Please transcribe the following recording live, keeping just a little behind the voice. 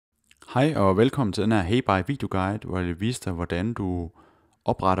Hej og velkommen til den her heybuy videoguide, hvor jeg vil vise dig, hvordan du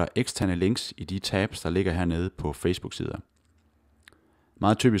opretter eksterne links i de tabs, der ligger hernede på Facebook-sider.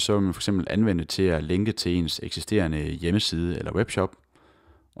 Meget typisk så vil man f.eks. anvende det til at linke til ens eksisterende hjemmeside eller webshop,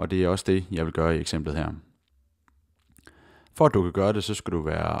 og det er også det, jeg vil gøre i eksemplet her. For at du kan gøre det, så skal du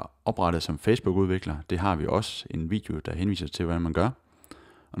være oprettet som Facebook-udvikler. Det har vi også en video, der henviser til, hvordan man gør.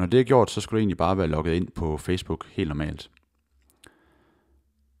 Og når det er gjort, så skal du egentlig bare være logget ind på Facebook helt normalt.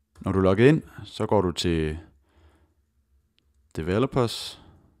 Når du er logget ind, så går du til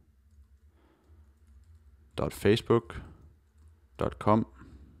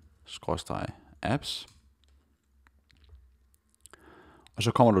developers.facebook.com/apps. Og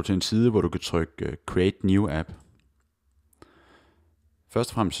så kommer du til en side, hvor du kan trykke Create New App. Først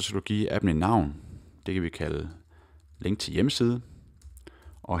og fremmest så skal du give appen et navn. Det kan vi kalde link til hjemmeside.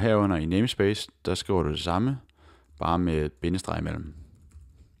 Og herunder i namespace, der skriver du det samme, bare med bindestreg imellem.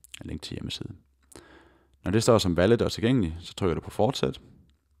 Link til hjemmeside. Når det står som valid og tilgængelig, så trykker du på fortsæt.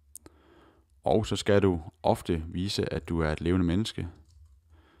 Og så skal du ofte vise, at du er et levende menneske.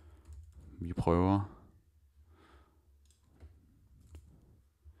 Vi prøver.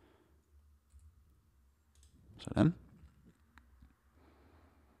 Sådan.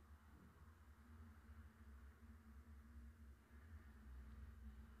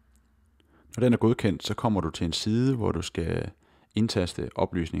 Når den er godkendt, så kommer du til en side, hvor du skal indtaste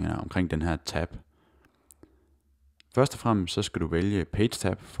oplysningerne omkring den her tab. Først og fremmest så skal du vælge Page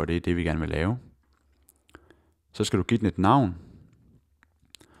Tab, for det er det, vi gerne vil lave. Så skal du give den et navn.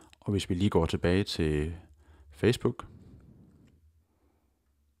 Og hvis vi lige går tilbage til Facebook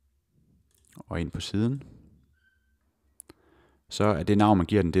og ind på siden, så er det navn, man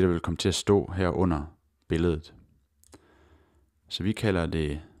giver den, det der vil komme til at stå her under billedet. Så vi kalder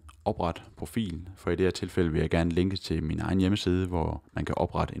det Opret profil, for i det her tilfælde vil jeg gerne linke til min egen hjemmeside, hvor man kan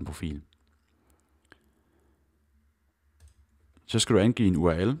oprette en profil. Så skal du angive en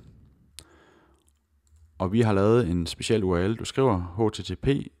URL, og vi har lavet en speciel URL. Du skriver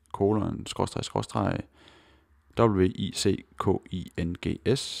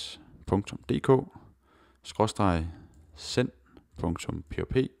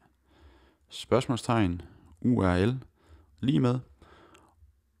spørgsmålstegn URL lige med.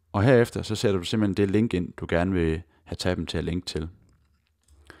 Og herefter så sætter du simpelthen det link ind, du gerne vil have tabben til at linke til.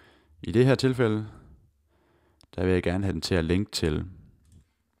 I det her tilfælde, der vil jeg gerne have den til at linke til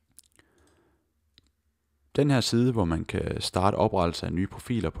den her side, hvor man kan starte oprettelse af nye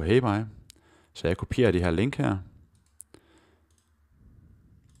profiler på heybuy. Så jeg kopierer det her link her,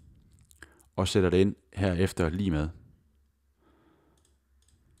 og sætter det ind herefter lige med.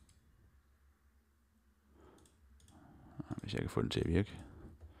 Hvis jeg kan få den til at virke.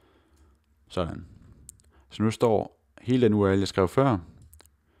 Sådan. Så nu står hele den URL, jeg skrev før,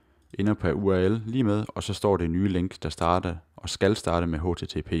 inde på URL lige med, og så står det nye link, der starter og skal starte med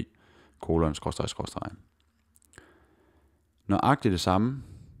http://. Nøjagtigt det samme,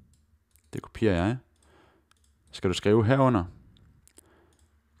 det kopierer jeg, skal du skrive herunder.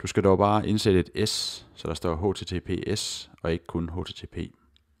 Du skal dog bare indsætte et S, så der står https og ikke kun http.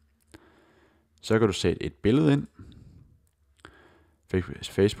 Så kan du sætte et billede ind.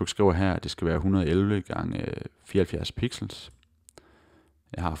 Facebook skriver her, at det skal være 111 x 74 pixels.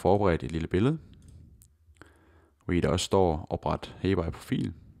 Jeg har forberedt et lille billede, hvor der også står opret heybuy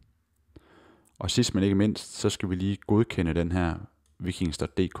profil. Og sidst men ikke mindst, så skal vi lige godkende den her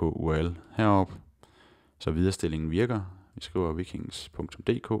wikings.dk URL heroppe, så viderestillingen virker. Vi skriver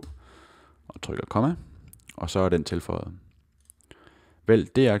wikings.dk og trykker komma, og så er den tilføjet.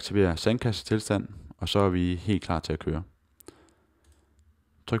 Vælg deaktiver sandkassetilstand, og så er vi helt klar til at køre.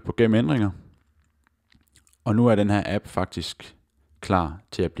 Tryk på gem ændringer, og nu er den her app faktisk klar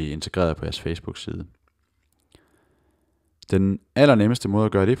til at blive integreret på jeres Facebook-side. Den allernemmeste måde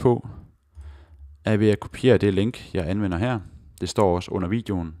at gøre det på, er ved at kopiere det link, jeg anvender her. Det står også under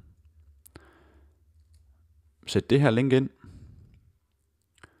videoen. Sæt det her link ind.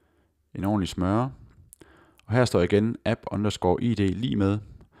 En ordentlig smøre. Og her står igen app_id lige med.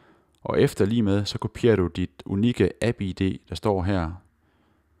 Og efter lige med, så kopierer du dit unikke app-id, der står her,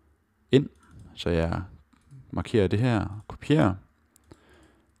 ind. Så jeg markerer det her, kopierer,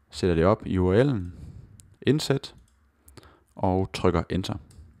 sætter det op i URL'en, indsæt og trykker enter.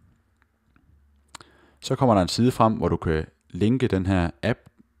 Så kommer der en side frem, hvor du kan linke den her app,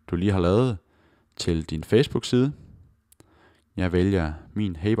 du lige har lavet, til din Facebook-side. Jeg vælger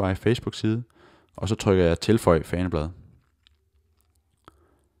min heybuy Facebook-side, og så trykker jeg tilføj faneblad.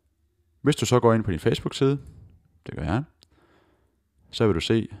 Hvis du så går ind på din Facebook-side, det gør jeg, så vil du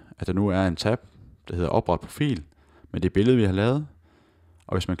se, at der nu er en tab, der hedder Opret profil, med det billede, vi har lavet.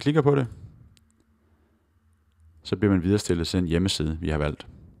 Og hvis man klikker på det, så bliver man viderestillet til den hjemmeside, vi har valgt.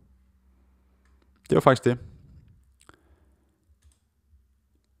 Det var faktisk det.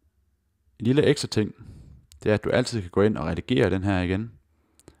 En lille ekstra ting, det er, at du altid kan gå ind og redigere den her igen.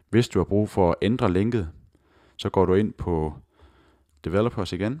 Hvis du har brug for at ændre linket, så går du ind på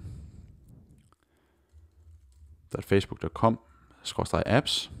developers igen,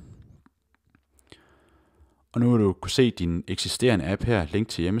 facebook.com/apps. Og nu vil du kunne se din eksisterende app her, link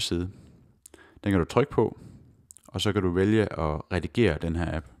til hjemmeside. Den kan du trykke på, og så kan du vælge at redigere den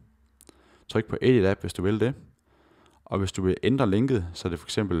her app. Tryk på Edit App, hvis du vil det. Og hvis du vil ændre linket, så det for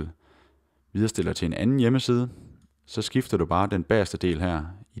eksempel viderestiller til en anden hjemmeside, så skifter du bare den bagerste del her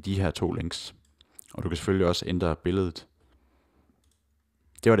i de her 2 links. Og du kan selvfølgelig også ændre billedet.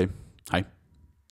 Det var det. Hej.